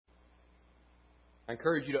I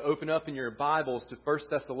encourage you to open up in your Bibles to 1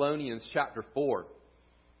 Thessalonians chapter 4.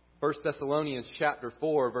 1 Thessalonians chapter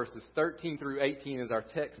 4, verses 13 through 18 is our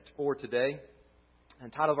text for today. And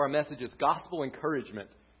the title of our message is Gospel Encouragement,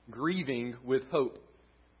 Grieving with Hope.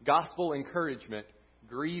 Gospel Encouragement,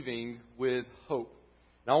 Grieving with Hope.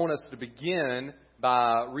 And I want us to begin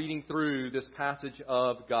by reading through this passage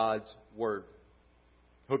of God's Word.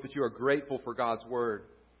 I hope that you are grateful for God's Word.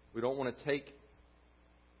 We don't want to take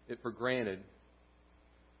it for granted.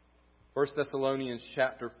 1 Thessalonians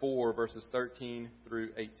chapter 4, verses 13 through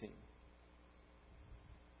 18.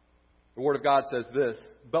 The Word of God says this,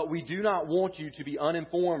 "But we do not want you to be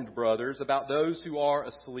uninformed, brothers, about those who are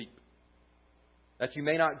asleep, that you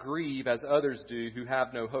may not grieve as others do who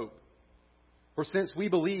have no hope. For since we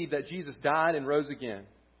believe that Jesus died and rose again,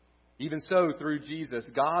 even so through Jesus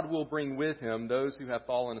God will bring with Him those who have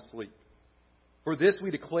fallen asleep. For this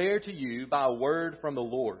we declare to you by a word from the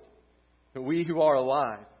Lord, that we who are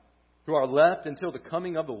alive, who are left until the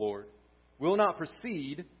coming of the Lord, will not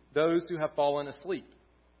precede those who have fallen asleep.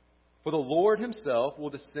 For the Lord Himself will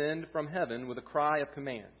descend from heaven with a cry of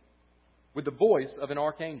command, with the voice of an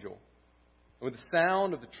archangel, and with the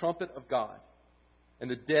sound of the trumpet of God. And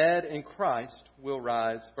the dead in Christ will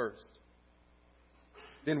rise first.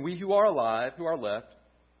 Then we who are alive, who are left,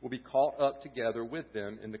 will be caught up together with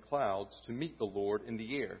them in the clouds to meet the Lord in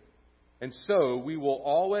the air. And so we will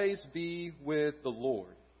always be with the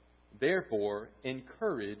Lord. Therefore,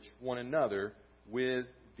 encourage one another with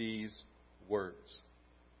these words."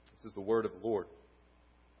 This is the word of the Lord.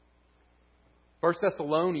 1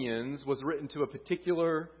 Thessalonians was written to a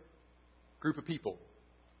particular group of people.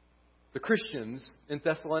 The Christians in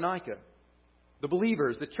Thessalonica. The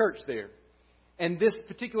believers, the church there. And this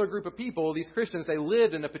particular group of people, these Christians, they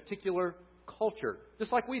lived in a particular culture,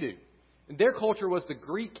 just like we do. And their culture was the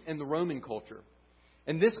Greek and the Roman culture.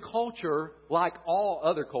 And this culture, like all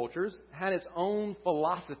other cultures, had its own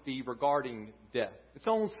philosophy regarding death. Its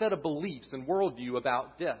own set of beliefs and worldview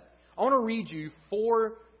about death. I want to read you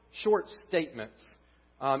 4 short statements.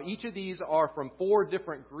 Each of these are from 4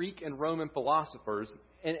 different Greek and Roman philosophers.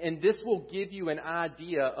 And this will give you an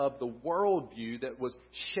idea of the worldview that was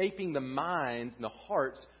shaping the minds and the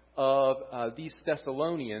hearts of these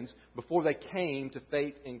Thessalonians before they came to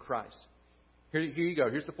faith in Christ. Here you go.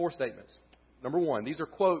 Here's the 4 statements. Number 1, these are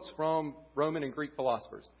quotes from Roman and Greek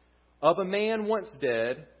philosophers. "Of a man once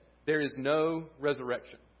dead, there is no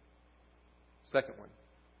resurrection." Second one,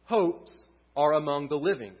 "Hopes are among the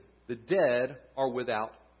living. The dead are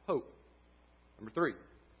without hope." Number 3,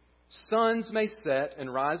 "Suns may set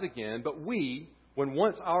and rise again, but we, when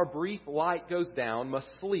once our brief light goes down,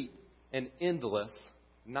 must sleep an endless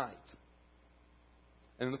night."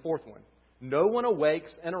 And then the 4th one, "No one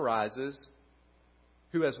awakes and arises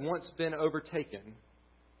who has once been overtaken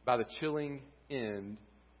by the chilling end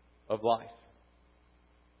of life."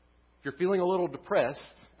 If you're feeling a little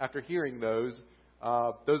depressed after hearing those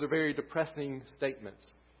are very depressing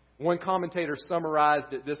statements. One commentator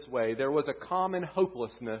summarized it this way: there was a common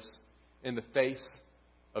hopelessness in the face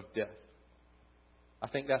of death. I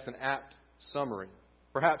think that's an apt summary,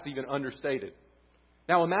 perhaps even understated.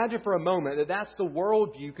 Now imagine for a moment that that's the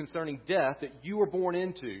worldview concerning death that you were born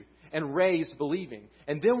into and raised believing.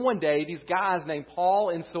 And then one day, these guys named Paul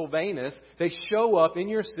and Silvanus, they show up in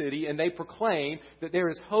your city and they proclaim that there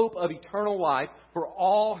is hope of eternal life for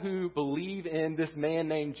all who believe in this man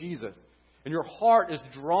named Jesus. And your heart is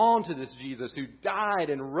drawn to this Jesus who died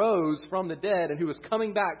and rose from the dead and who is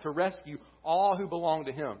coming back to rescue all who belong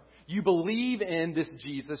to Him. You believe in this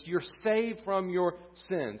Jesus. You're saved from your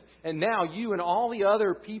sins. And now you and all the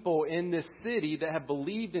other people in this city that have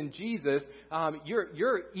believed in Jesus,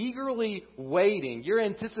 you're eagerly waiting. You're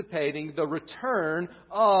anticipating the return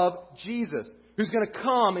of Jesus, who's going to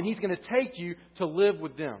come and He's going to take you to live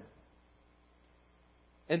with them.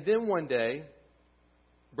 And then one day,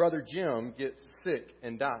 Brother Jim gets sick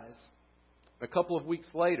and dies. A couple of weeks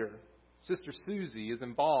later, Sister Susie is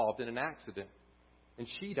involved in an accident, and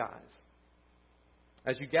she dies.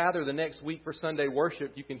 As you gather the next week for Sunday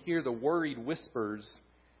worship, you can hear the worried whispers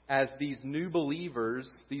as these new believers,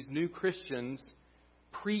 these new Christians'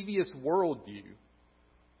 previous worldview,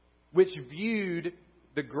 which viewed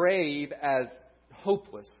the grave as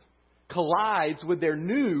hopeless, collides with their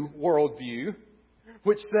new worldview,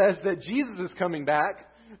 which says that Jesus is coming back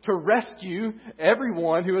to rescue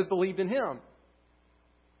everyone who has believed in Him.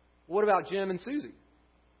 What about Jim and Susie?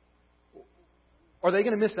 Are they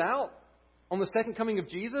going to miss out on the second coming of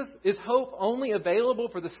Jesus? Is hope only available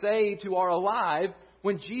for the saved who are alive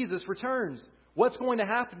when Jesus returns? What's going to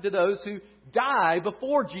happen to those who die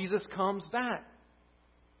before Jesus comes back?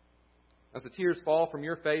 As the tears fall from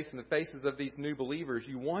your face and the faces of these new believers,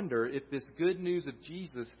 you wonder if this good news of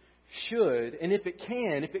Jesus should, and if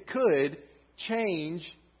it could, change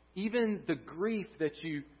even the grief that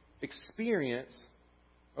you experience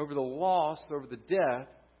over the loss, over the death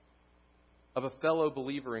of a fellow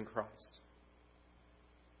believer in Christ.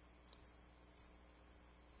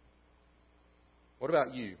 What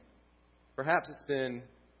about you? Perhaps it's been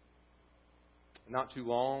not too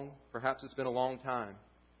long, perhaps it's been a long time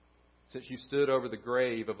since you stood over the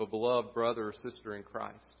grave of a beloved brother or sister in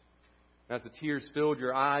Christ. As the tears filled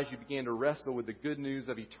your eyes, you began to wrestle with the good news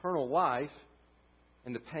of eternal life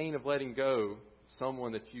and the pain of letting go of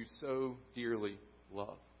someone that you so dearly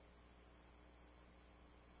love.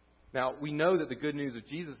 Now, we know that the good news of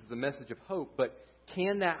Jesus is a message of hope, but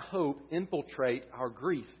can that hope infiltrate our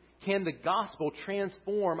grief? Can the gospel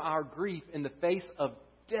transform our grief in the face of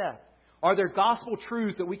death? Are there gospel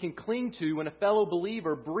truths that we can cling to when a fellow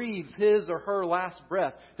believer breathes his or her last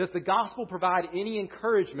breath? Does the gospel provide any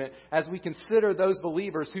encouragement as we consider those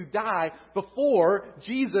believers who die before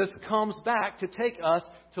Jesus comes back to take us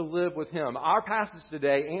to live with Him? Our passage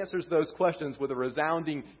today answers those questions with a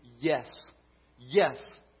resounding yes. Yes.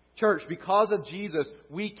 Church, because of Jesus,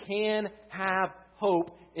 we can have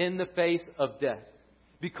hope in the face of death.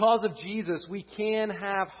 Because of Jesus, we can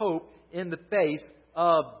have hope in the face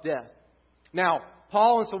of death. Now,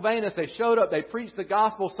 Paul and Silvanus, they showed up, they preached the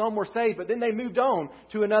gospel, some were saved, but then they moved on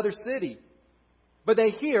to another city. But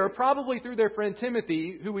they hear, probably through their friend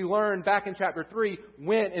Timothy, who we learned back in chapter 3,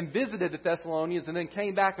 went and visited the Thessalonians and then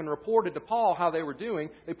came back and reported to Paul how they were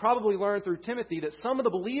doing. They probably learned through Timothy that some of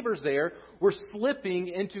the believers there were slipping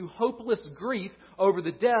into hopeless grief over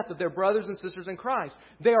the death of their brothers and sisters in Christ.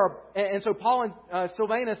 And so Paul and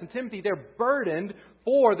Silvanus and Timothy, they're burdened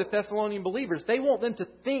for the Thessalonian believers. They want them to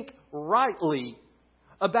think rightly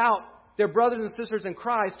about their brothers and sisters in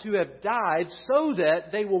Christ who have died so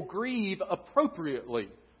that they will grieve appropriately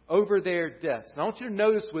over their deaths. And I want you to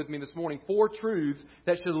notice with me this morning 4 truths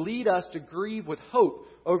that should lead us to grieve with hope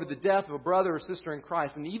over the death of a brother or sister in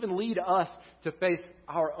Christ, and even lead us to face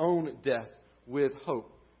our own death with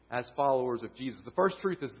hope as followers of Jesus. The first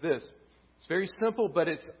truth is this. It's very simple, but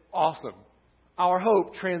it's awesome. Our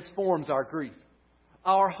hope transforms our grief.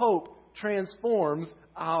 Our hope transforms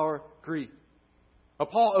our grief. Now,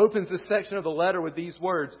 Paul opens this section of the letter with these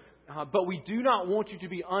words, but we do not want you to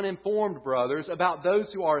be uninformed, brothers, about those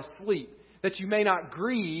who are asleep, that you may not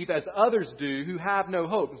grieve as others do who have no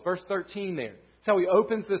hope. It's verse 13 there. That's how he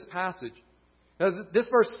opens this passage. Now, this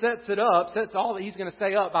verse sets all that he's going to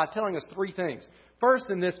say up by telling us 3 things. First,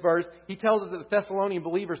 in this verse, he tells us that the Thessalonian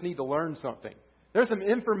believers need to learn something. There's some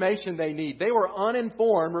information they need. They were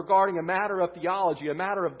uninformed regarding a matter of theology, a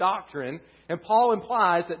matter of doctrine, and Paul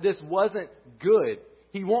implies that this wasn't good.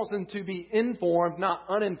 He wants them to be informed, not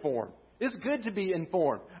uninformed. It's good to be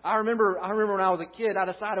informed. I remember when I was a kid, I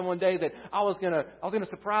decided one day that I was gonna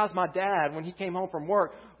surprise my dad when he came home from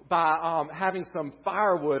work by having some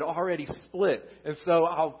firewood already split. And so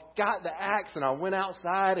I got the axe and I went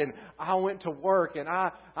outside and I went to work and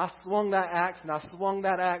I swung that axe and I swung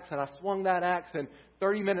that axe and I swung that axe, and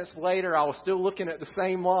 30 minutes later I was still looking at the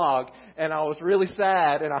same log and I was really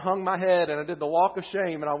sad, and I hung my head and I did the walk of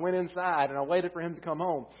shame and I went inside and I waited for him to come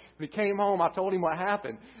home. When he came home, I told him what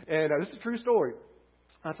happened. And this is a true story.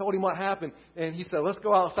 I told him what happened, and he said, let's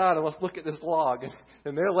go outside and let's look at this log.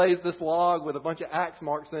 And there lays this log with a bunch of axe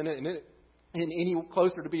marks in it, and it isn't any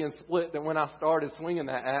closer to being split than when I started swinging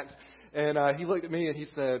that axe. And he looked at me and he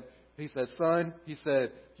said, son,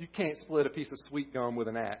 you can't split a piece of sweet gum with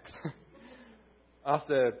an axe. I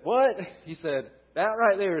said, what? He said, that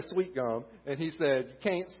right there is sweet gum. And he said, you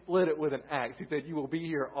can't split it with an axe. He said, you will be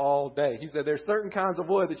here all day. He said, there's certain kinds of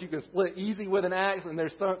wood that you can split easy with an axe, and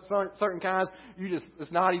there's certain kinds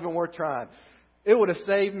it's not even worth trying. It would have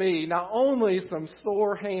saved me not only some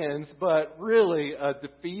sore hands, but really a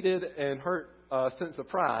defeated and hurt sense of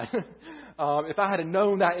pride if I had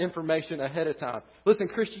known that information ahead of time. Listen,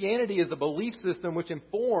 Christianity is a belief system which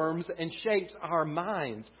informs and shapes our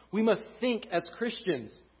minds. We must think as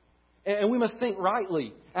Christians. And we must think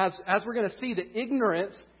rightly, as we're going to see the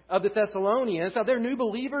ignorance of the Thessalonians. Now, they're new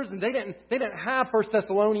believers, and they didn't have 1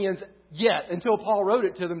 Thessalonians yet until Paul wrote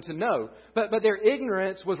it to them to know. But their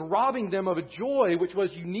ignorance was robbing them of a joy which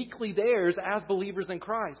was uniquely theirs as believers in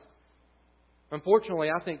Christ. Unfortunately,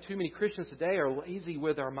 I think too many Christians today are lazy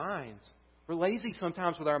with our minds. We're lazy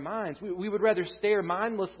sometimes with our minds. We would rather stare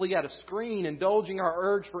mindlessly at a screen, indulging our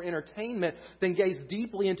urge for entertainment, than gaze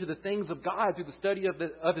deeply into the things of God through the study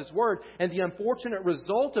of His Word. And the unfortunate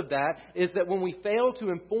result of that is that when we fail to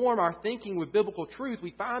inform our thinking with biblical truth,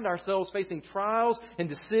 we find ourselves facing trials and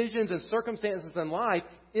decisions and circumstances in life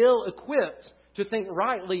ill-equipped to think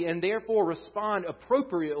rightly and therefore respond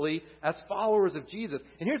appropriately as followers of Jesus.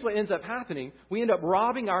 And here's what ends up happening. We end up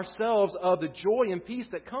robbing ourselves of the joy and peace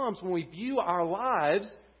that comes when we view our lives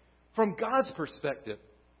from God's perspective.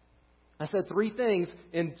 I said three things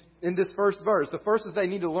in this first verse. The first is they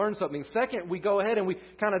need to learn something. Second, we go ahead and we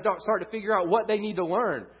kind of start to figure out what they need to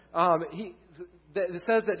learn. It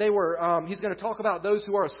says that he's going to talk about those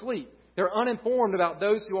who are asleep. They're uninformed about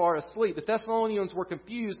those who are asleep. The Thessalonians were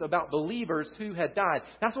confused about believers who had died.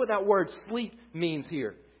 That's what that word sleep means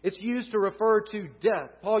here. It's used to refer to death.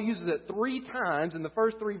 Paul uses it 3 times in the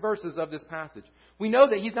first 3 verses of this passage. We know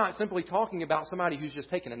that he's not simply talking about somebody who's just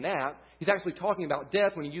taken a nap. He's actually talking about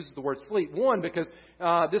death when he uses the word sleep. One, because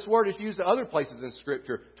this word is used at other places in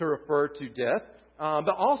Scripture to refer to death.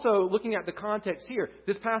 But also, looking at the context here,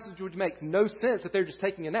 this passage would make no sense if they're just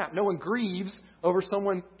taking a nap. No one grieves over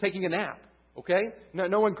someone taking a nap. Okay?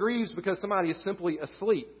 No one grieves because somebody is simply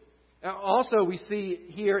asleep. Also, we see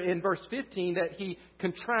here in verse 15 that he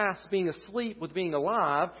contrasts being asleep with being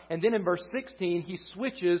alive. And then in verse 16, he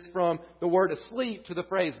switches from the word asleep to the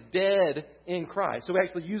phrase dead in Christ. So he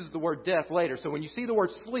actually uses the word death later. So when you see the word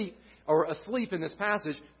sleep or asleep in this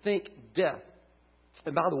passage, think death.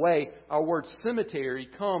 And by the way, our word cemetery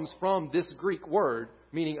comes from this Greek word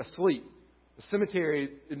meaning asleep. The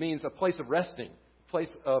cemetery, it means a place of resting, a place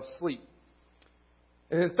of sleep.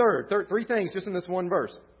 And then third, 3 things just in this one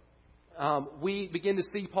verse. We begin to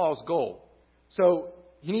see Paul's goal. So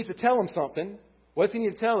he needs to tell him something. What does he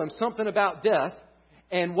need to tell him? Something about death.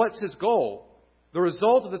 And what's his goal? The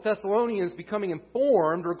result of the Thessalonians becoming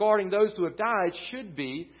informed regarding those who have died should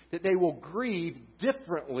be that they will grieve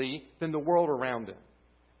differently than the world around them.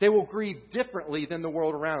 They will grieve differently than the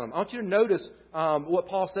world around them. I want you to notice what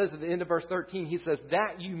Paul says at the end of verse 13. He says,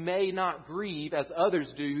 that you may not grieve as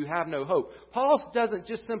others do who have no hope. Paul doesn't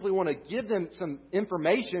just simply want to give them some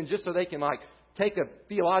information just so they can take a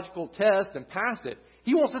theological test and pass it.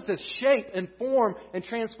 He wants us to shape and form and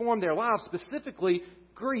transform their lives, specifically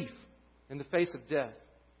grief in the face of death.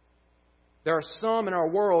 There are some in our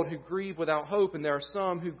world who grieve without hope, and there are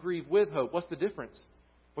some who grieve with hope. What's the difference?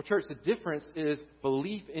 Well, church, the difference is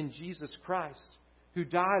belief in Jesus Christ, who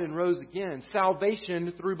died and rose again.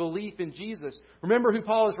 Salvation through belief in Jesus. Remember who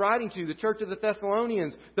Paul is writing to, the church of the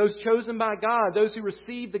Thessalonians, those chosen by God, those who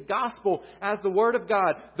received the gospel as the Word of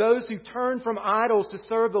God, those who turned from idols to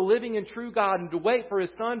serve the living and true God and to wait for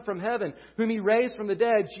His Son from heaven, whom He raised from the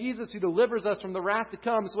dead, Jesus who delivers us from the wrath to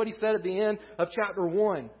come. Is what he said at the end of chapter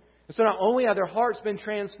 1. And so not only have their hearts been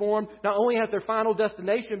transformed, not only has their final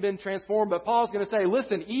destination been transformed, but Paul's going to say,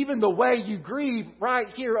 listen, even the way you grieve right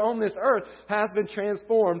here on this earth has been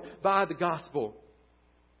transformed by the gospel.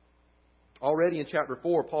 Already in chapter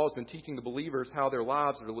 4, Paul has been teaching the believers how their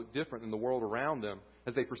lives are to look different than the world around them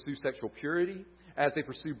as they pursue sexual purity, as they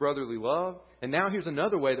pursue brotherly love. And now here's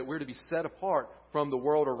another way that we're to be set apart from the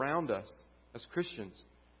world around us as Christians.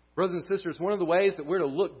 Brothers and sisters, one of the ways that we're to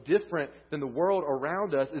look different than the world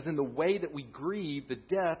around us is in the way that we grieve the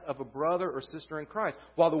death of a brother or sister in Christ.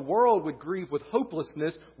 While the world would grieve with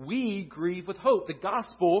hopelessness, we grieve with hope. The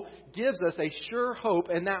gospel gives us a sure hope,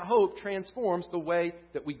 and that hope transforms the way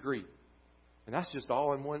that we grieve. And that's just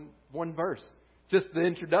all in one verse. Just the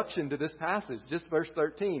introduction to this passage, just verse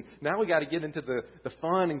 13. Now we got to get into the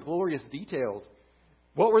fun and glorious details.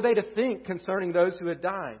 What were they to think concerning those who had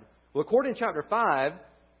died? Well, according to chapter 5,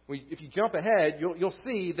 if you jump ahead, you'll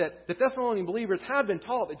see that the Thessalonian believers had been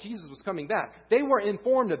taught that Jesus was coming back. They were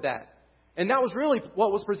informed of that. And that was really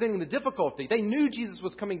what was presenting the difficulty. They knew Jesus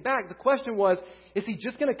was coming back. The question was, is He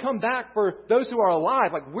just going to come back for those who are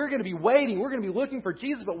alive? We're going to be waiting. We're going to be looking for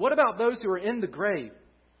Jesus. But what about those who are in the grave?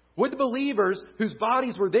 Would the believers whose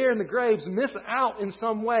bodies were there in the graves miss out in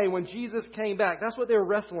some way when Jesus came back? That's what they were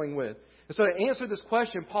wrestling with. And so to answer this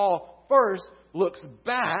question, Paul first looks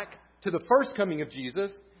back to the first coming of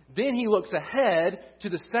Jesus. Then he looks ahead to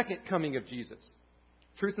the second coming of Jesus.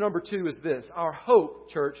 Truth number 2 is this. Our hope,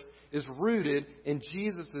 church, is rooted in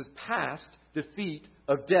Jesus' past defeat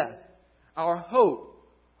of death. Our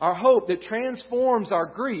hope that transforms our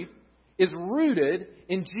grief, is rooted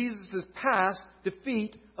in Jesus' past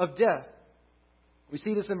defeat of death. We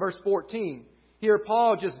see this in verse 14. Here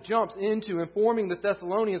Paul just jumps into informing the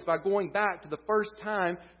Thessalonians by going back to the first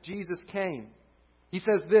time Jesus came. He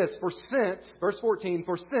says this, verse 14,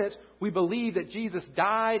 for since we believe that Jesus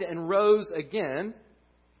died and rose again,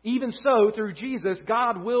 Even so, through Jesus,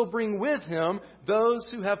 God will bring with Him those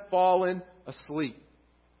who have fallen asleep.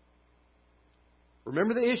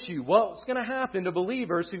 Remember the issue. What's going to happen to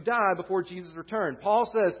believers who die before Jesus' return? Paul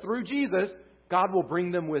says, through Jesus, God will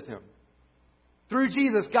bring them with Him. Through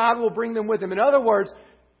Jesus, God will bring them with Him. In other words,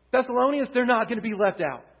 Thessalonians, they're not going to be left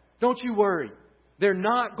out. Don't you worry. They're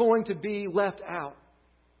not going to be left out.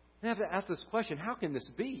 I have to ask this question, how can this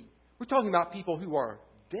be? We're talking about people who are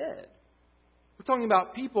dead. We're talking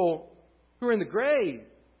about people who are in the grave.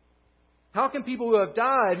 How can people who have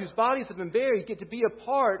died, whose bodies have been buried, get to be a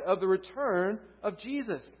part of the return of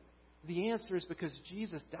Jesus? The answer is because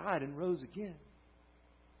Jesus died and rose again.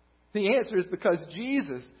 The answer is because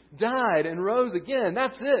Jesus died and rose again.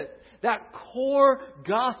 That's it. That core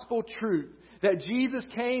gospel truth that Jesus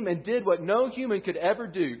came and did what no human could ever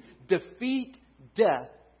do, defeat death.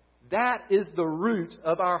 That is the root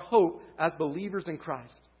of our hope as believers in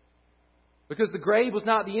Christ. Because the grave was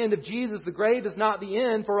not the end of Jesus. The grave is not the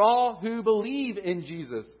end for all who believe in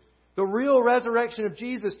Jesus. The real resurrection of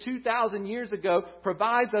Jesus 2,000 years ago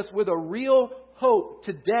provides us with a real hope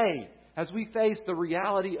today as we face the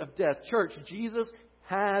reality of death. Church, Jesus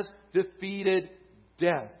has defeated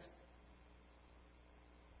death.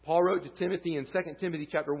 Paul wrote to Timothy in 2 Timothy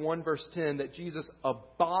chapter 1, verse 10 that Jesus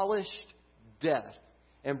abolished death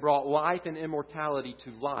and brought life and immortality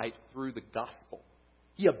to light through the gospel.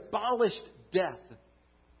 He abolished death.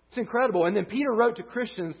 It's incredible. And then Peter wrote to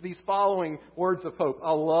Christians these following words of hope.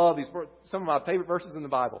 I love these. Some of my favorite verses in the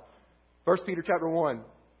Bible. 1 Peter chapter 1,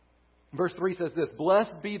 verse 3 says this,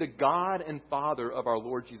 "Blessed be the God and Father of our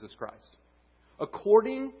Lord Jesus Christ.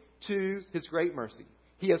 According to His great mercy,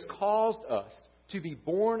 He has caused us to be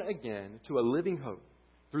born again to a living hope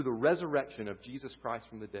through the resurrection of Jesus Christ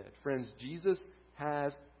from the dead." Friends, Jesus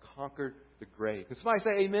has conquered the grave. Can somebody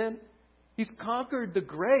say amen? He's conquered the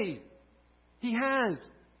grave. He has.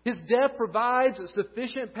 His death provides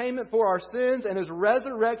sufficient payment for our sins, and His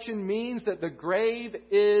resurrection means that the grave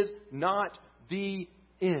is not the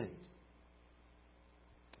end.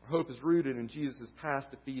 Our hope is rooted in Jesus'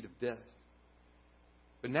 past defeat of death.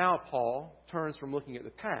 But now Paul turns from looking at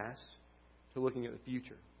the past to looking at the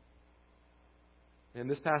future. And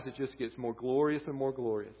this passage just gets more glorious and more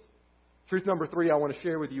glorious. Truth number 3 I want to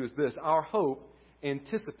share with you is this. Our hope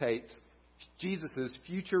anticipates Jesus'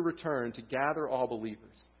 future return to gather all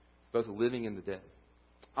believers, both the living and the dead.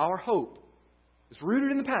 Our hope is rooted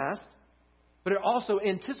in the past, but it also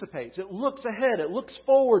anticipates. It looks ahead. It looks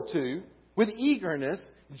forward to, with eagerness,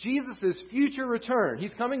 Jesus' future return.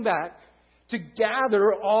 He's coming back to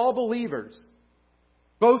gather all believers,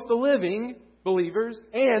 both the living believers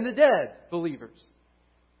and the dead believers.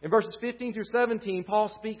 In verses 15 through 17,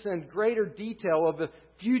 Paul speaks in greater detail of the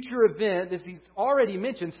future event, as he's already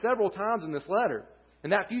mentioned several times in this letter.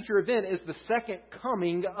 And that future event is the second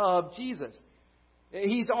coming of Jesus.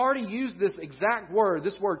 He's already used this exact word,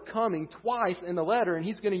 this word coming, twice in the letter, and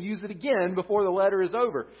he's going to use it again before the letter is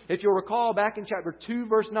over. If you'll recall back in chapter 2,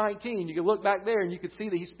 verse 19, you can look back there and you can see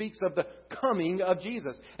that he speaks of the coming of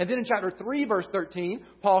Jesus. And then in chapter 3, verse 13,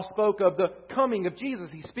 Paul spoke of the coming of Jesus.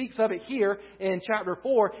 He speaks of it here in chapter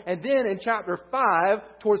 4. And then in chapter 5,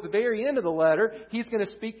 towards the very end of the letter, he's going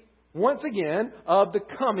to speak once again of the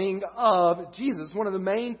coming of Jesus. One of the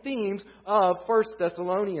main themes of 1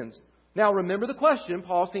 Thessalonians. Now, remember the question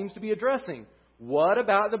Paul seems to be addressing. What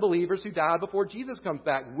about the believers who died before Jesus comes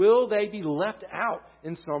back? Will they be left out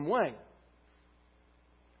in some way?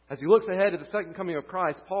 As he looks ahead to the second coming of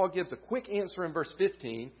Christ, Paul gives a quick answer in verse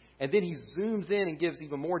 15, and then he zooms in and gives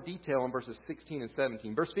even more detail in verses 16 and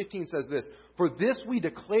 17. Verse 15 says this, "For this we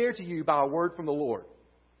declare to you by a word from the Lord."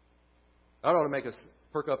 That ought to make us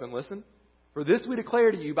perk up and listen. "For this we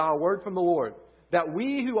declare to you by a word from the Lord, that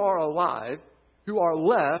we who are alive, who are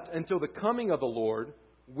left until the coming of the Lord,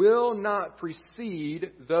 will not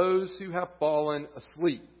precede those who have fallen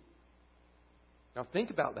asleep." Now think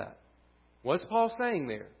about that. What's Paul saying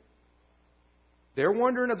there? They're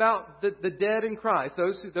wondering about the dead in Christ,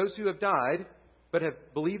 those who have died but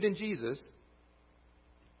have believed in Jesus.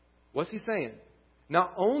 What's he saying?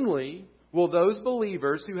 Not only will those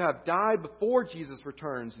believers who have died before Jesus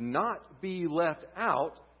returns not be left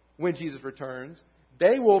out when Jesus returns,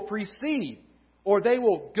 they will precede, or they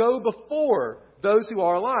will go before those who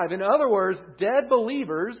are alive. In other words, dead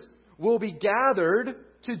believers will be gathered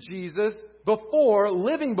to Jesus before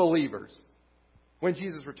living believers when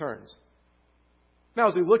Jesus returns. Now,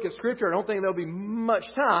 as we look at Scripture, I don't think there'll be much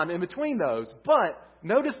time in between those. But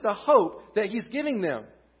notice the hope that he's giving them.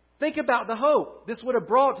 Think about the hope this would have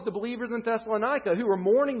brought to the believers in Thessalonica who were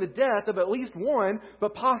mourning the death of at least one,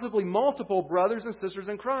 but possibly multiple brothers and sisters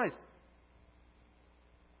in Christ.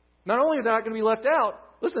 Not only are they not going to be left out,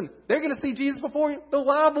 Listen, they're going to see Jesus before the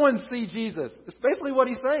loved ones see Jesus. That's basically what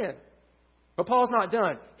he's saying. But Paul's not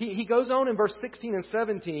done. He goes on in verse 16 and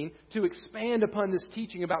 17 to expand upon this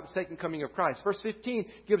teaching about the second coming of Christ. Verse 15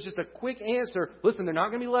 gives just a quick answer. Listen, they're not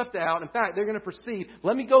going to be left out. In fact, they're going to proceed.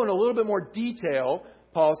 Let me go in a little bit more detail,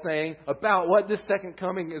 Paul's saying, about what this second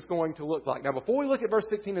coming is going to look like. Now, before we look at verse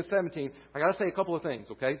 16 and 17, I got to say a couple of things,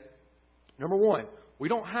 okay? Number one, we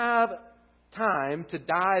don't have time to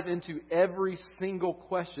dive into every single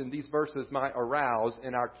question these verses might arouse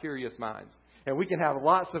in our curious minds. And we can have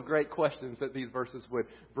lots of great questions that these verses would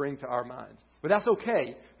bring to our minds. But that's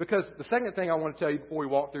okay, because the second thing I want to tell you before we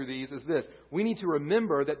walk through these is this. We need to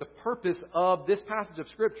remember that the purpose of this passage of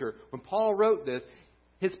Scripture, when Paul wrote this,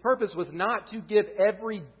 his purpose was not to give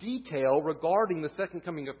every detail regarding the second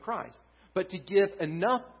coming of Christ, but to give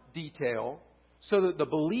enough detail so that the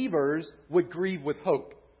believers would grieve with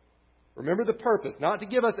hope. Remember the purpose, not to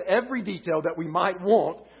give us every detail that we might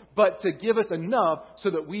want, but to give us enough so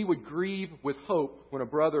that we would grieve with hope when a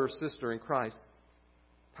brother or sister in Christ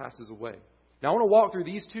passes away. Now I want to walk through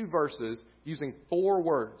these two verses using 4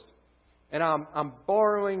 words. And I'm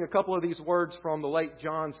borrowing a couple of these words from the late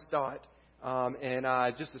John Stott.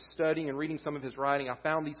 And just studying and reading some of his writing, I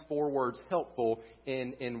found these 4 words helpful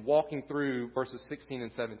in walking through verses 16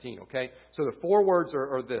 and 17. Okay? So the 4 words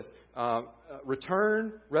are this.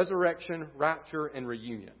 Return, resurrection, rapture, and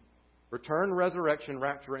reunion. Return, resurrection,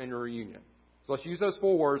 rapture, and reunion. So let's use those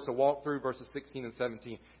 4 words to walk through verses 16 and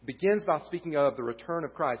 17. It begins by speaking of the return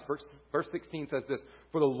of Christ. Verse 16 says this,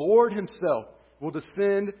 "For the Lord himself will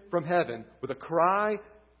descend from heaven with a cry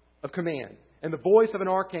of command and the voice of an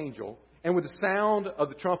archangel and with the sound of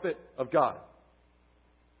the trumpet of God."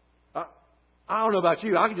 I don't know about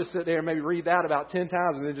you. I can just sit there and maybe read that about 10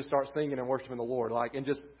 times and then just start singing and worshiping the Lord, and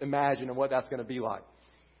just imagining what that's going to be like.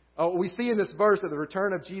 We see in this verse that the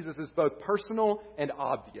return of Jesus is both personal and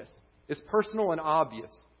obvious. It's personal and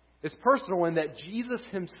obvious. It's personal in that Jesus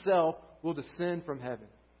himself will descend from heaven.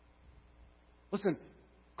 Listen,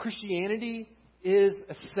 Christianity is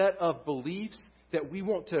a set of beliefs that we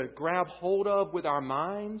want to grab hold of with our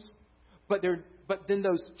minds, but then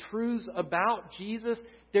those truths about Jesus,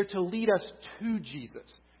 they're to lead us to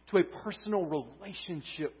Jesus, to a personal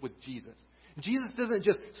relationship with Jesus. Jesus doesn't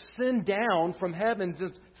just send down from heaven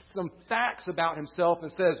just some facts about himself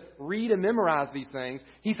and says, read and memorize these things.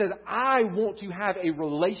 He says, I want to have a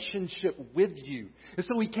relationship with you. And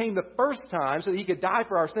so he came the first time so that he could die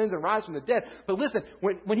for our sins and rise from the dead. But listen,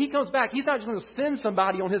 when he comes back, he's not just going to send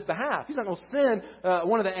somebody on his behalf. He's not going to send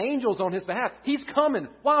one of the angels on his behalf. He's coming.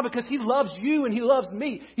 Why? Because he loves you and he loves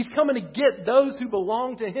me. He's coming to get those who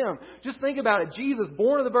belong to him. Just think about it. Jesus,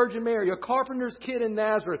 born of the Virgin Mary, a carpenter's kid in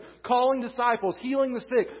Nazareth, calling disciples, healing the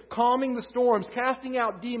sick, calming the storms, casting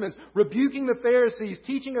out demons, rebuking the Pharisees,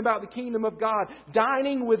 teaching about the kingdom of God,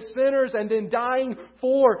 dining with sinners and then dying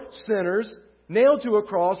for sinners, nailed to a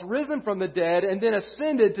cross, risen from the dead, and then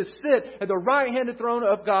ascended to sit at the right-handed throne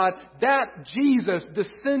of God. That Jesus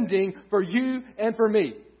descending for you and for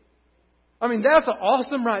me. I mean, that's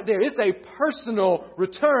awesome right there. It's a personal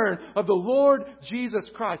return of the Lord Jesus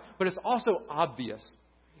Christ. But it's also obvious.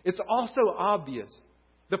 It's also obvious.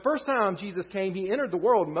 The first time Jesus came, he entered the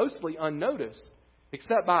world mostly unnoticed,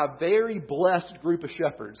 except by a very blessed group of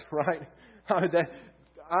shepherds, right?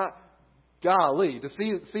 Golly, to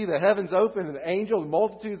see the heavens open and the angels,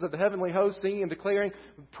 multitudes of the heavenly hosts singing and declaring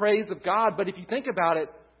praise of God. But if you think about it,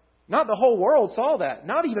 not the whole world saw that.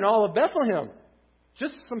 Not even all of Bethlehem.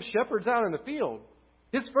 Just some shepherds out in the field.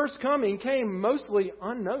 His first coming came mostly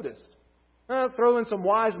unnoticed. Throw in some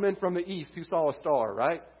wise men from the east who saw a star,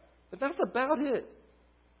 right? But that's about it.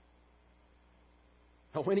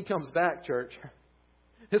 But when he comes back, church,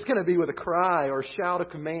 it's going to be with a cry or a shout of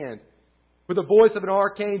command, with the voice of an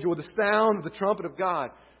archangel, with the sound of the trumpet of God.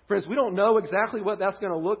 Friends, we don't know exactly what that's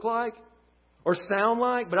going to look like or sound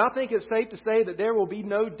like, but I think it's safe to say that there will be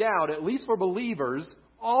no doubt, at least for believers,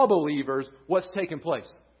 all believers, what's taking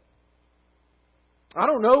place. I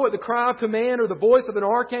don't know what the cry of command or the voice of an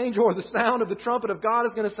archangel or the sound of the trumpet of God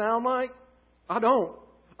is going to sound like. I don't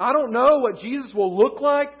know what Jesus will look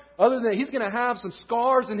like, other than he's going to have some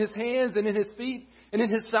scars in his hands and in his feet and in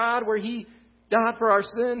his side where he died for our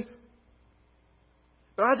sins.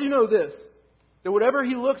 But I do know this, that whatever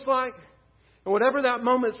he looks like and whatever that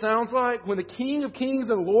moment sounds like, when the King of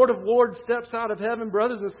Kings and Lord of Lords steps out of heaven,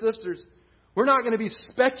 brothers and sisters, we're not going to be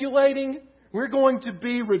speculating. We're going to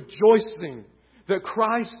be rejoicing that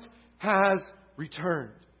Christ has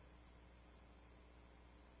returned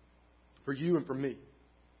for you and for me.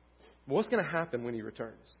 Well, what's going to happen when he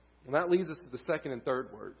returns? Well, that leads us to the second and third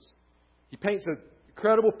words. He paints an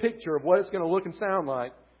incredible picture of what it's going to look and sound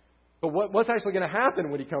like. But what's actually going to happen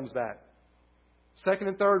when He comes back? Second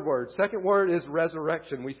and third word. Second word is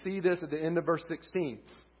resurrection. We see this at the end of verse 16.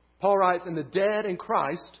 Paul writes, "And the dead in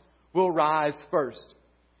Christ will rise first."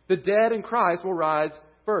 The dead in Christ will rise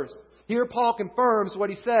first. Here Paul confirms what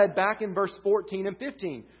he said back in verse 14 and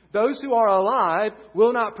 15. Those who are alive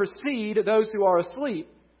will not precede those who are asleep.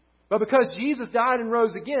 But because Jesus died and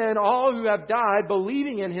rose again, all who have died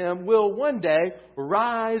believing in Him will one day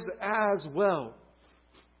rise as well.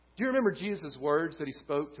 Do you remember Jesus' words that He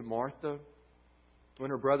spoke to Martha when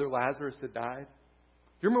her brother Lazarus had died?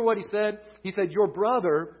 Do you remember what He said? He said, "Your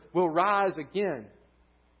brother will rise again."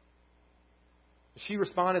 She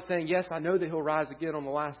responded saying, "Yes, I know that He'll rise again on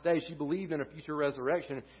the last day." She believed in a future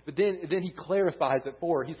resurrection. But then He clarifies it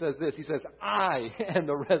for her. He says this. He says, "I am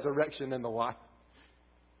the resurrection and the life.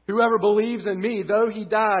 Whoever believes in Me, though he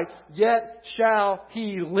die, yet shall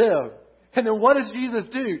he live." And then what does Jesus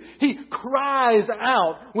do? He cries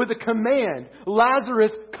out with a command,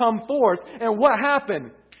 "Lazarus, come forth." And what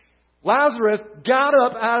happened? Lazarus got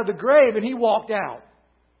up out of the grave and he walked out.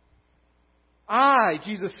 "I,"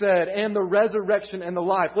 Jesus said, "am the resurrection and the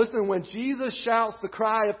life." Listen, when Jesus shouts the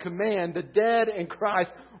cry of command, the dead in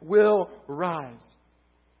Christ will rise.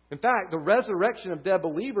 In fact, the resurrection of dead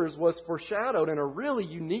believers was foreshadowed in a really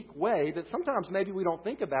unique way that sometimes maybe we don't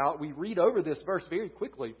think about. We read over this verse very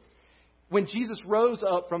quickly. When Jesus rose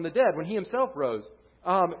up from the dead, when He Himself rose.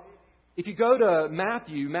 If you go to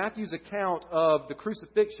Matthew's account of the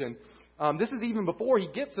crucifixion, this is even before He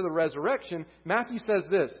gets to the resurrection. Matthew says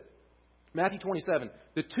this, Matthew 27,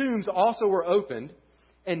 "The tombs also were opened,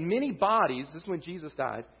 and many bodies," this is when Jesus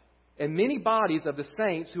died, "and many bodies of the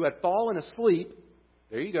saints who had fallen asleep,"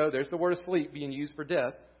 there you go, there's the word asleep being used for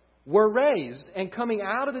death, "were raised, and coming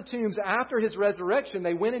out of the tombs after His resurrection,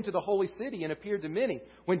 they went into the holy city and appeared to many."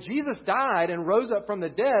 When Jesus died and rose up from the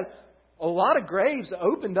dead, a lot of graves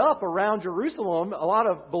opened up around Jerusalem, a lot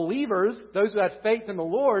of believers, those who had faith in the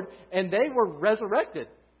Lord, and they were resurrected.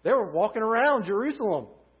 They were walking around Jerusalem.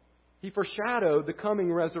 He foreshadowed the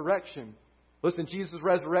coming resurrection. Listen, Jesus'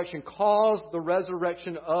 resurrection caused the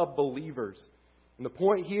resurrection of believers. And the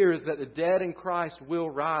point here is that the dead in Christ will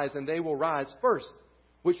rise, and they will rise first.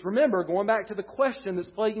 Which, remember, going back to the question that's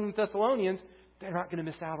plaguing the Thessalonians, they're not going to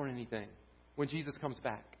miss out on anything when Jesus comes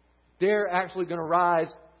back. They're actually going to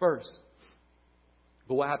rise first.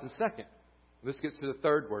 But what happens second? This gets to the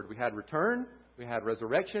third word. We had return, we had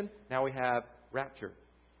resurrection, now we have rapture.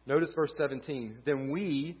 Notice verse 17. "Then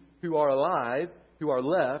we who are alive, who are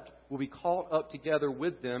left, will be caught up together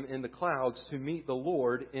with them in the clouds to meet the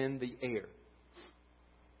Lord in the air."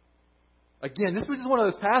 Again, this was just one of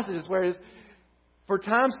those passages where for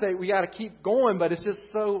time's sake, we got to keep going, but it's just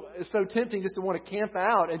so tempting just to want to camp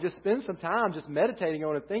out and just spend some time just meditating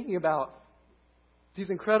on and thinking about these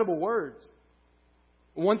incredible words.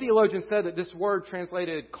 One theologian said that this word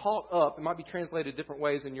translated "caught up," it might be translated different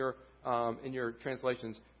ways in your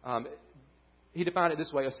translations. He defined it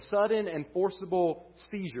this way: a sudden and forcible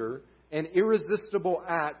seizure, an irresistible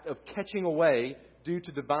act of catching away due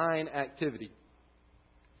to divine activity.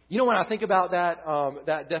 You know, when I think about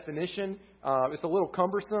that definition, it's a little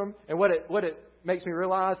cumbersome. And what it makes me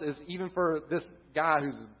realize is even for this guy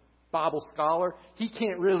who's a Bible scholar, he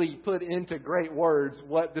can't really put into great words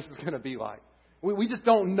what this is going to be like. We just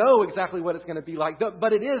don't know exactly what it's going to be like.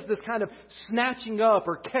 But it is this kind of snatching up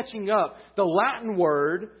or catching up. The Latin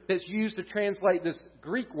word that's used to translate this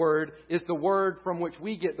Greek word is the word from which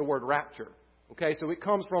we get the word rapture. Okay, so it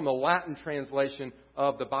comes from the Latin translation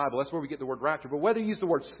of the Bible. That's where we get the word rapture. But whether you use the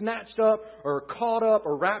word snatched up or caught up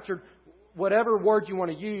or raptured, whatever word you want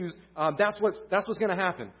to use, that's what's going to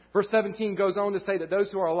happen. Verse 17 goes on to say that those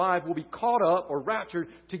who are alive will be caught up or raptured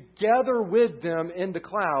together with them in the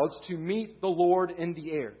clouds to meet the Lord in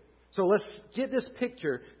the air. So let's get this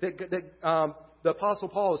picture that the Apostle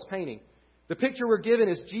Paul is painting. The picture we're given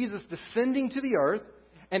is Jesus descending to the earth,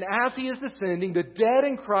 and as He is descending, the dead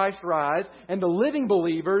in Christ rise, and the living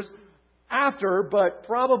believers after, but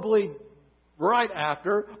probably right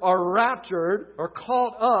after, are raptured or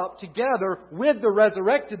caught up together with the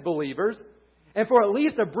resurrected believers. And for at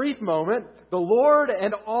least a brief moment, the Lord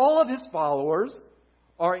and all of His followers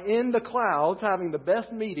are in the clouds having the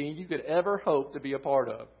best meeting you could ever hope to be a part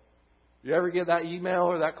of. You ever get that email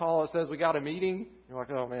or that call that says, "We got a meeting"? You're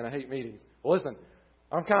like, "Oh man, I hate meetings." Well, listen,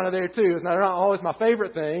 I'm kind of there too. It's not always my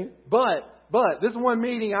favorite thing, but this is one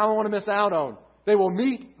meeting I don't want to miss out on. They will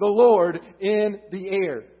meet the Lord in the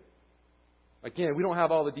air. Again, we don't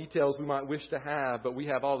have all the details we might wish to have, but we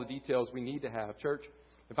have all the details we need to have. Church,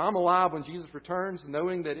 if I'm alive when Jesus returns,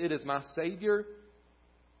 knowing that it is my Savior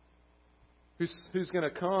who's going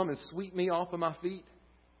to come and sweep me off of my feet,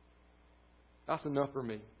 that's enough for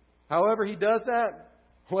me. however He does that,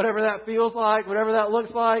 whatever that feels like, whatever that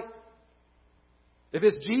looks like, if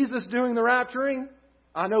it's Jesus doing the rapturing,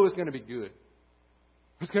 I know it's going to be good.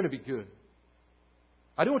 It's going to be good.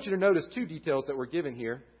 I do want you to notice two details that we're given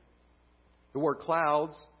here. The word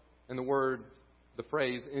clouds and the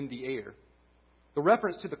phrase in the air. The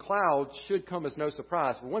reference to the clouds should come as no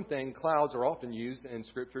surprise. For one thing, clouds are often used in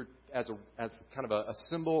Scripture as kind of a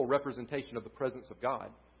symbol, representation of the presence of God.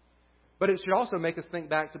 But it should also make us think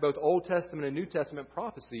back to both Old Testament and New Testament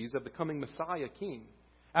prophecies of the coming Messiah King,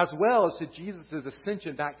 as well as to Jesus'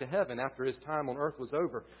 ascension back to heaven after His time on earth was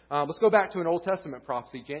over. Let's go back to an Old Testament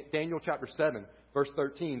prophecy. Daniel chapter 7, verse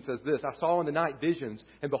 13 says this, I saw in the night visions,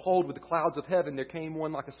 and behold, with the clouds of heaven there came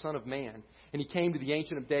one like a son of man. And he came to the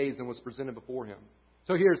Ancient of Days and was presented before Him.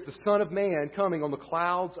 So here's the Son of Man coming on the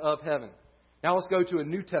clouds of heaven. Now let's go to a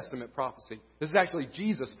New Testament prophecy. This is actually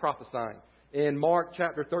Jesus prophesying. In Mark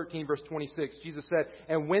chapter 13, verse 26, Jesus said,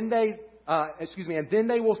 and then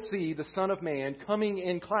they will see the Son of Man coming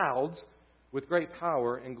in clouds with great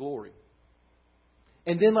power and glory.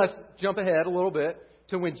 And then let's jump ahead a little bit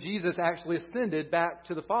to when Jesus actually ascended back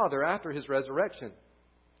to the Father after His resurrection.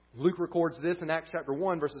 Luke records this in Acts chapter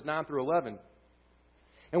 1, verses 9 through 11.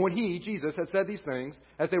 And when He, Jesus, had said these things,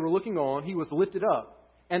 as they were looking on, He was lifted up,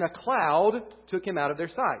 and a cloud took Him out of their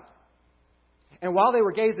sight. And while they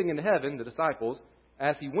were gazing into heaven, the disciples,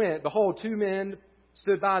 as He went, behold, two men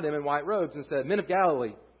stood by them in white robes and said, Men of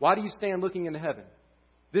Galilee, why do you stand looking into heaven?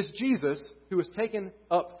 This Jesus, who was taken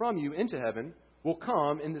up from you into heaven, will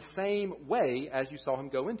come in the same way as you saw Him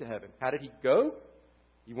go into heaven. How did He go?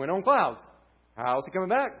 He went on clouds. How is He coming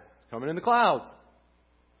back? Coming in the clouds.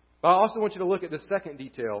 But I also want you to look at the second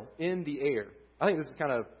detail, in the air. I think this is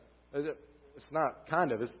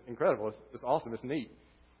it's incredible. It's awesome. It's neat.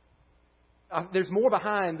 There's more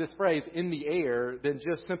behind this phrase, in the air, than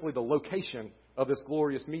just simply the location of this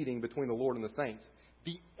glorious meeting between the Lord and the saints.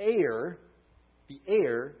 The air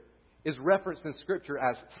is referenced in Scripture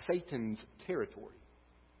as Satan's territory.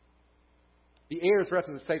 The air is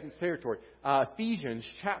referenced as Satan's territory. Ephesians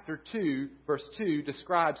chapter 2, verse 2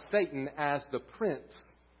 describes Satan as the prince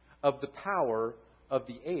of the power of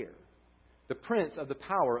the air. The prince of the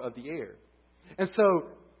power of the air. And so,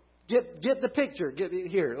 get the picture. Get it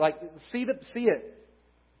here. See it.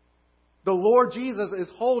 The Lord Jesus is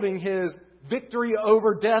holding His victory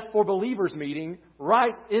over death for believers meeting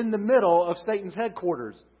right in the middle of Satan's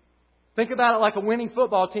headquarters. Think about it like a winning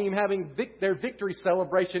football team having their victory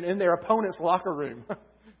celebration in their opponent's locker room.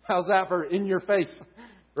 How's that for in your face?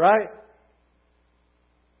 Right?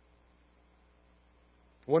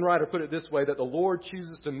 One writer put it this way, that the Lord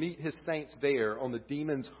chooses to meet His saints there on the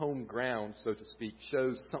demon's home ground, so to speak,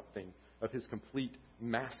 shows something of His complete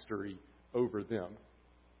mastery over them.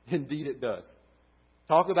 Indeed it does.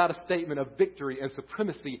 Talk about a statement of victory and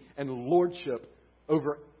supremacy and lordship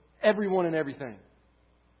over everyone and everything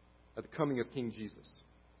at the coming of King Jesus.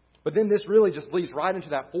 But then this really just leads right into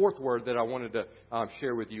that fourth word that I wanted to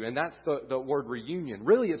share with you, and that's the word reunion.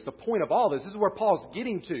 Really, it's the point of all this. This is where Paul's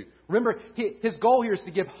getting to. Remember, his goal here is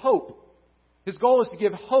to give hope. His goal is to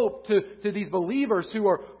give hope to these believers who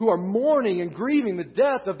are mourning and grieving the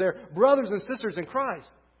death of their brothers and sisters in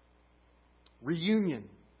Christ. Reunion.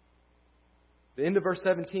 The end of verse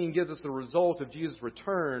 17 gives us the result of Jesus'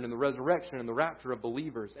 return and the resurrection and the rapture of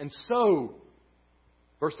believers. And so,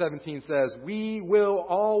 verse 17 says, we will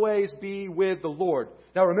always be with the Lord.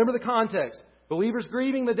 Now remember the context. Believers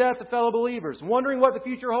grieving the death of fellow believers, wondering what the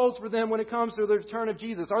future holds for them when it comes to the return of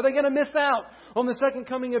Jesus. Are they going to miss out on the second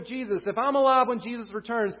coming of Jesus? If I'm alive when Jesus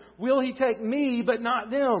returns, will He take me but not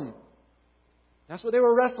them? That's what they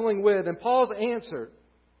were wrestling with. And Paul's answer,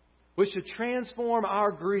 which should transform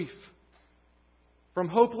our grief from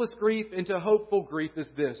hopeless grief into hopeful grief, is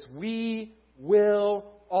this: we will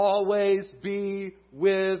always be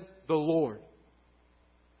with the Lord.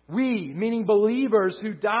 We, meaning believers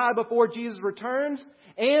who die before Jesus returns,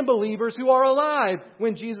 and believers who are alive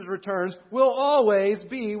when Jesus returns, will always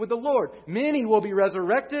be with the Lord. Many will be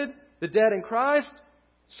resurrected, the dead in Christ.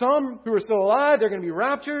 Some who are still alive, they're going to be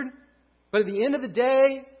raptured. But at the end of the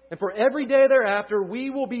day, and for every day thereafter, we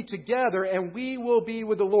will be together and we will be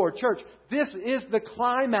with the Lord. Church, this is the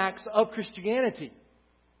climax of Christianity.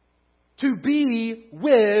 To be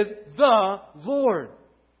with the Lord.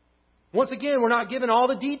 Once again, we're not given all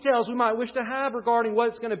the details we might wish to have regarding what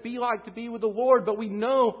it's going to be like to be with the Lord, but we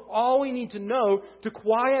know all we need to know to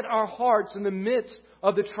quiet our hearts in the midst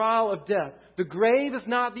of the trial of death. The grave is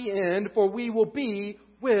not the end, for we will be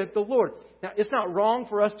with the Lord. Now, it's not wrong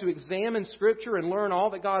for us to examine Scripture and learn all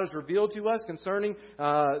that God has revealed to us concerning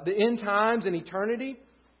the end times and eternity,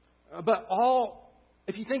 but all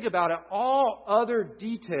If you think about it, all other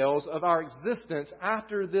details of our existence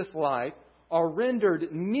after this life are rendered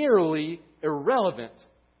nearly irrelevant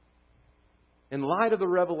in light of the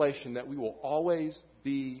revelation that we will always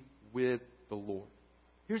be with the Lord.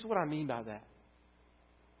 Here's what I mean by that.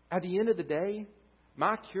 At the end of the day,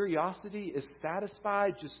 my curiosity is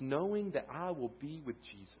satisfied just knowing that I will be with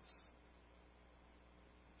Jesus.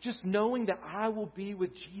 Just knowing that I will be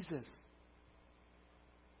with Jesus.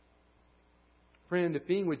 Friend, if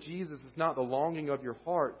being with Jesus is not the longing of your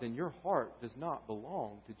heart, then your heart does not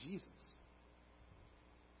belong to Jesus.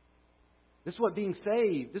 This is what being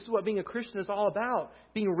saved, this is what being a Christian is all about.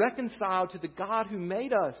 Being reconciled to the God who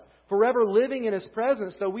made us, forever living in His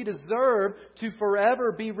presence, though we deserve to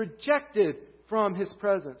forever be rejected from His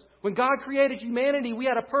presence. When God created humanity, we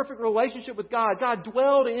had a perfect relationship with God. God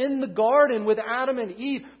dwelled in the garden with Adam and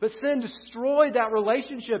Eve, but sin destroyed that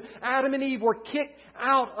relationship. Adam and Eve were kicked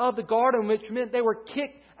out of the garden, which meant they were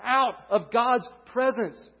kicked out of God's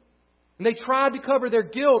presence. And they tried to cover their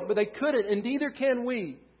guilt, but they couldn't, and neither can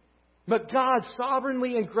we. But God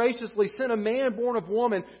sovereignly and graciously sent a man born of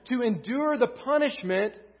woman to endure the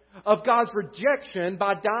punishment of God's rejection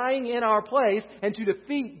by dying in our place and to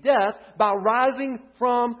defeat death by rising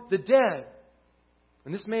from the dead.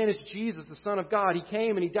 And this man is Jesus, the Son of God. He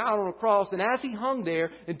came and He died on a cross. And as He hung there,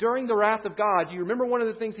 enduring the wrath of God, do you remember one of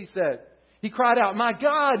the things He said? He cried out, my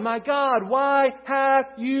God, why have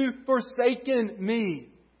you forsaken me?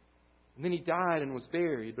 And then He died and was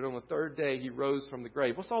buried. But on the third day, He rose from the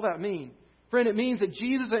grave. What's all that mean? Friend, it means that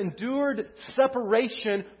Jesus endured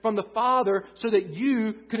separation from the Father so that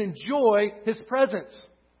you could enjoy His presence.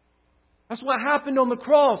 That's what happened on the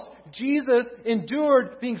cross. Jesus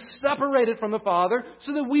endured being separated from the Father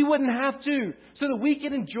so that we wouldn't have to, so that we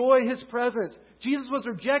could enjoy His presence. Jesus was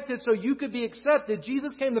rejected so you could be accepted.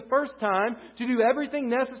 Jesus came the first time to do everything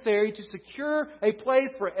necessary to secure a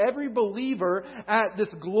place for every believer at this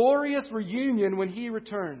glorious reunion when He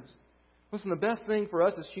returns. Listen, the best thing for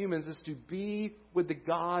us as humans is to be with the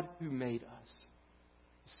God who made us.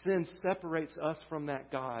 Sin separates us from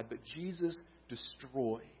that God, but Jesus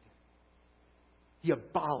destroyed. He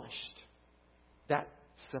abolished that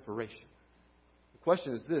separation. The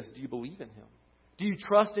question is this: do you believe in Him? Do you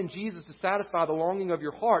trust in Jesus to satisfy the longing of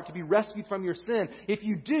your heart, to be rescued from your sin? If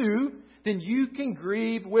you do, then you can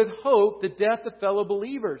grieve with hope the death of fellow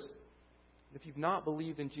believers. If you've not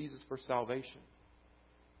believed in Jesus for salvation,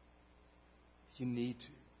 you need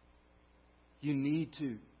to. You need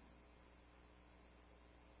to.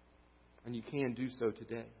 And you can do so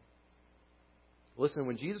today. Listen,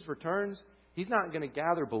 when Jesus returns, He's not going to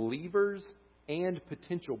gather believers and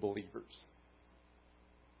potential believers.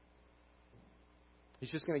 He's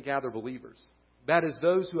just going to gather believers. That is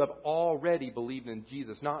those who have already believed in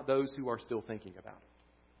Jesus, not those who are still thinking about it.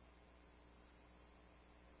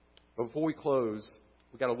 But before we close,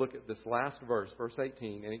 we've got to look at this last verse, verse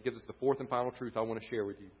 18, and it gives us the fourth and final truth I want to share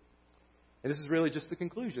with you. And this is really just the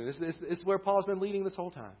conclusion. This is where Paul's been leading this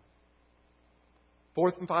whole time.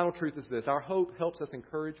 Fourth and final truth is this: our hope helps us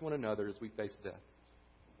encourage one another as we face death.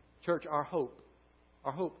 Church, our hope,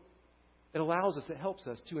 it allows us, it helps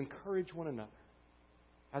us to encourage one another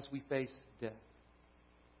as we face death.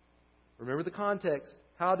 Remember the context.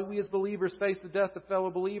 How do we as believers face the death of fellow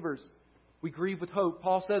believers? We grieve with hope.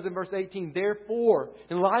 Paul says in verse 18, therefore,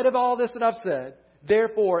 in light of all this that I've said,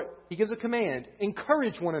 therefore, he gives a command: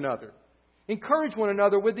 encourage one another. Encourage one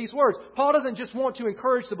another with these words. Paul doesn't just want to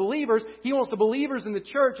encourage the believers. He wants the believers in the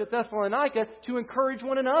church at Thessalonica to encourage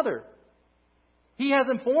one another. He has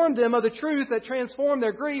informed them of the truth that transformed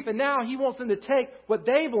their grief, and now he wants them to take what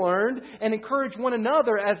they've learned and encourage one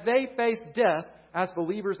another as they face death as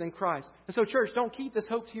believers in Christ. And so, church, don't keep this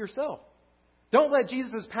hope to yourself. Don't let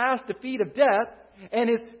Jesus' past defeat of death and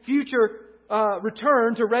His future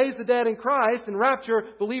return to raise the dead in Christ and rapture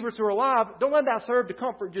believers who are alive, don't let that serve to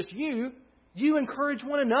comfort just you. You encourage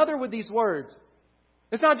one another with these words.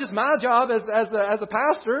 It's not just my job as a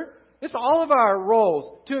pastor. It's all of our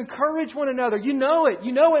roles to encourage one another. You know it.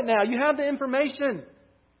 You know it now. You have the information.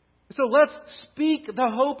 So let's speak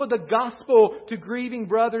the hope of the gospel to grieving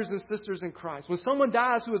brothers and sisters in Christ. When someone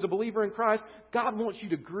dies who is a believer in Christ, God wants you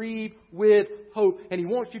to grieve with hope. And He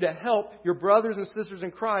wants you to help your brothers and sisters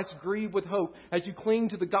in Christ grieve with hope as you cling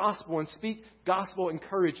to the gospel and speak gospel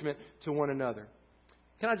encouragement to one another.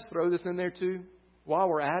 Can I just throw this in there too? While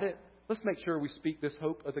we're at it, let's make sure we speak this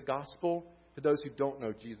hope of the gospel to those who don't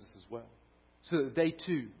know Jesus as well, so that they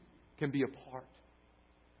too can be a part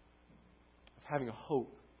of having a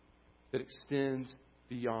hope that extends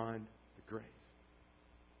beyond the grave.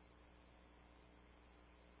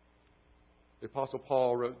 The Apostle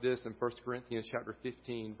Paul wrote this in 1 Corinthians chapter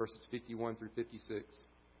 15, verses 51 through 56.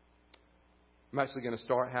 I'm actually going to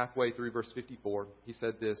start halfway through verse 54. He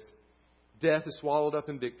said this, "Death is swallowed up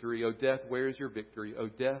in victory. O death, where is your victory? O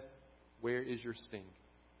death, where is your sting?"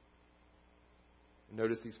 And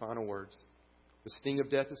notice these final words. "The sting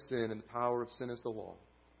of death is sin, and the power of sin is the law.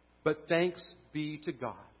 But thanks be to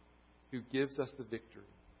God, who gives us the victory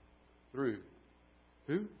through,"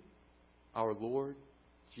 who? "Our Lord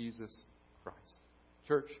Jesus Christ."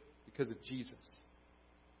 Church, because of Jesus,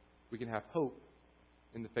 we can have hope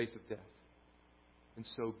in the face of death. And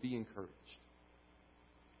so be encouraged.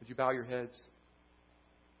 Would you bow your heads?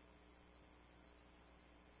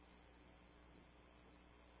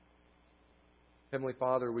 Heavenly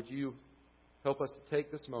Father, would you help us to take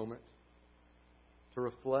this moment to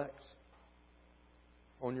reflect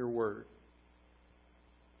on your word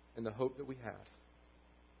and the hope that we have.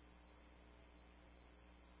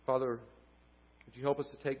 Father, would you help us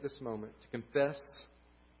to take this moment to confess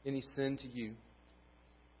any sin to you?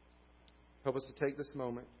 Help us to take this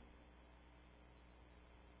moment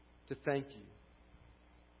to thank you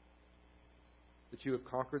that you have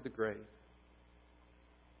conquered the grave.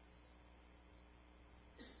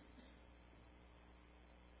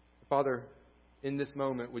 Father, in this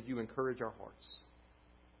moment, would you encourage our hearts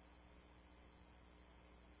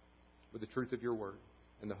with the truth of your word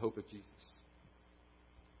and the hope of Jesus?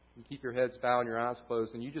 You keep your heads bowed and your eyes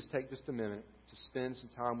closed, and you just take just a minute to spend some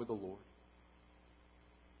time with the Lord,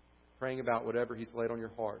 praying about whatever He's laid on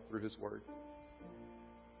your heart through His word.